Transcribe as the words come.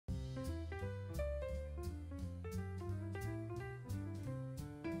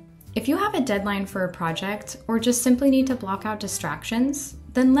If you have a deadline for a project or just simply need to block out distractions,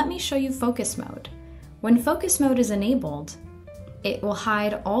 then let me show you focus mode. When focus mode is enabled, it will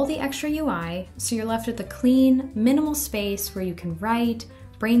hide all the extra UI, so you're left with a clean, minimal space where you can write,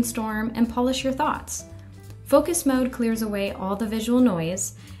 brainstorm, and polish your thoughts. Focus mode clears away all the visual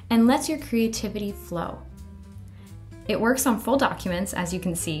noise and lets your creativity flow. It works on full documents, as you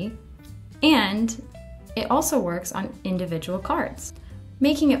can see, and it also works on individual cards,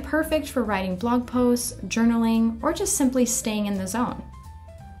 making it perfect for writing blog posts, journaling, or just simply staying in the zone.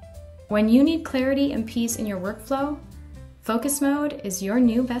 When you need clarity and peace in your workflow, focus mode is your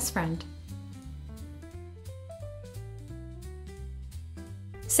new best friend.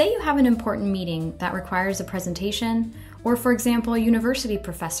 Say you have an important meeting that requires a presentation, or for example, a university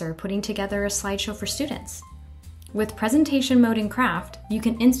professor putting together a slideshow for students. With presentation mode in Craft, you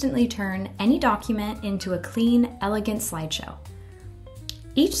can instantly turn any document into a clean, elegant slideshow.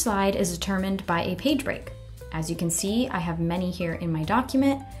 Each slide is determined by a page break. As you can see, I have many here in my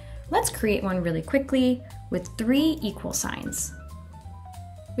document. Let's create one really quickly with 3 equal signs,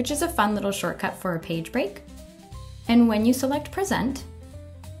 which is a fun little shortcut for a page break. And when you select Present,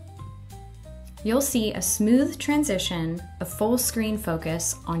 you'll see a smooth transition of full screen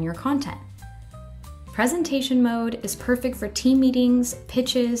focus on your content. Presentation mode is perfect for team meetings,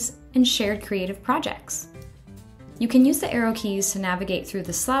 pitches, and shared creative projects. You can use the arrow keys to navigate through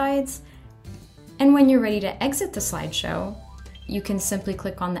the slides, and when you're ready to exit the slideshow, you can simply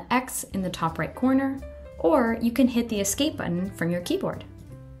click on the X in the top right corner, or you can hit the Escape button from your keyboard.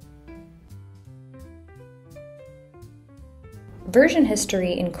 Version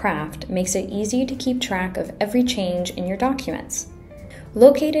history in Craft makes it easy to keep track of every change in your documents.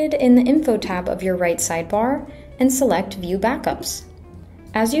 Located in the Info tab of your right sidebar, and select View Backups.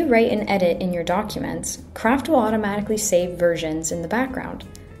 As you write and edit in your documents, Craft will automatically save versions in the background,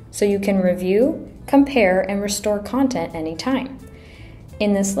 so you can review, compare, and restore content anytime.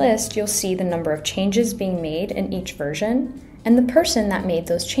 In this list, you'll see the number of changes being made in each version, and the person that made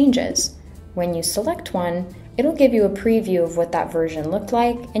those changes. When you select one, it'll give you a preview of what that version looked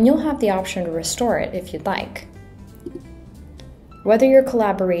like, and you'll have the option to restore it if you'd like. Whether you're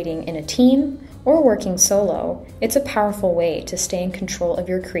collaborating in a team or working solo, it's a powerful way to stay in control of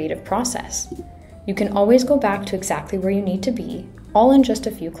your creative process. You can always go back to exactly where you need to be, all in just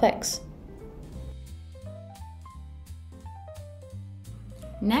a few clicks.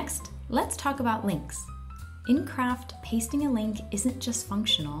 Next, let's talk about links. In Craft, pasting a link isn't just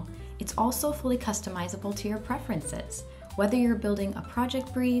functional, it's also fully customizable to your preferences. Whether you're building a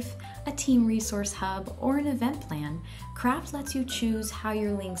project brief, a team resource hub, or an event plan, Craft lets you choose how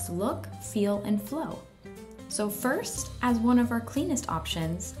your links look, feel, and flow. So first, as one of our cleanest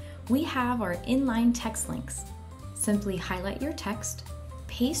options, we have our inline text links. Simply highlight your text,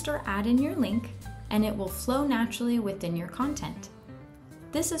 paste or add in your link, and it will flow naturally within your content.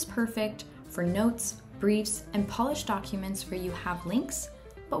 This is perfect for notes, briefs, and polished documents where you have links,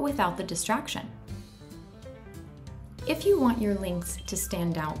 but without the distraction. If you want your links to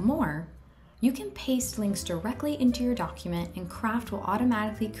stand out more, you can paste links directly into your document and Craft will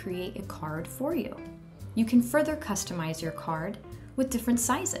automatically create a card for you. You can further customize your card with different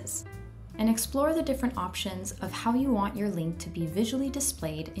sizes and explore the different options of how you want your link to be visually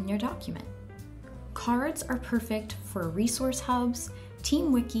displayed in your document. Cards are perfect for resource hubs,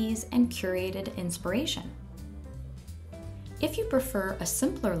 team wikis, and curated inspiration. If you prefer a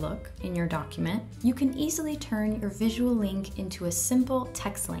simpler look in your document, you can easily turn your visual link into a simple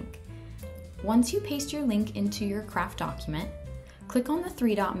text link. Once you paste your link into your Craft document, click on the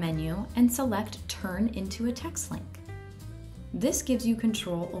 3-dot menu and select Turn into a text link. This gives you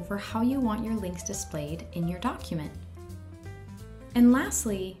control over how you want your links displayed in your document. And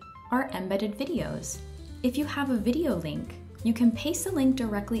lastly, are embedded videos. If you have a video link, you can paste the link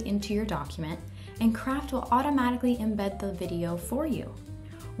directly into your document and Craft will automatically embed the video for you.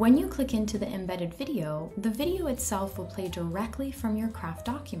 When you click into the embedded video, the video itself will play directly from your Craft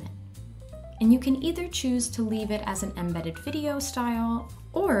document. And you can either choose to leave it as an embedded video style,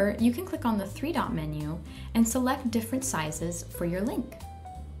 or you can click on the 3-dot menu and select different sizes for your link.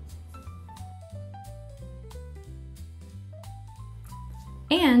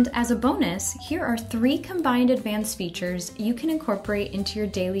 And as a bonus, here are 3 combined advanced features you can incorporate into your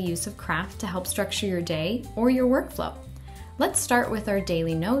daily use of Craft to help structure your day or your workflow. Let's start with our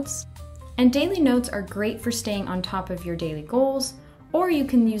daily notes. And daily notes are great for staying on top of your daily goals, or you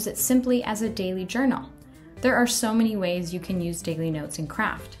can use it simply as a daily journal. There are so many ways you can use daily notes in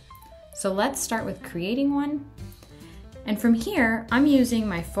Craft. So let's start with creating one. And from here, I'm using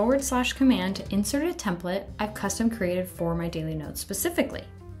my / command to insert a template I've custom created for my daily notes specifically.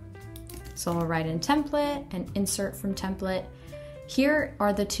 So I'll write in template and insert from template. Here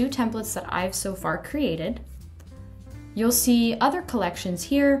are the 2 templates that I've so far created. You'll see other collections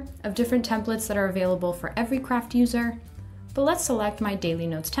here of different templates that are available for every craft user, but let's select my daily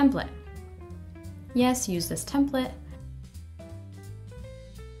notes template. Yes, use this template.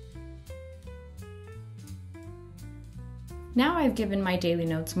 Now I've given my daily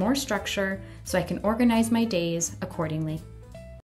notes more structure so I can organize my days accordingly.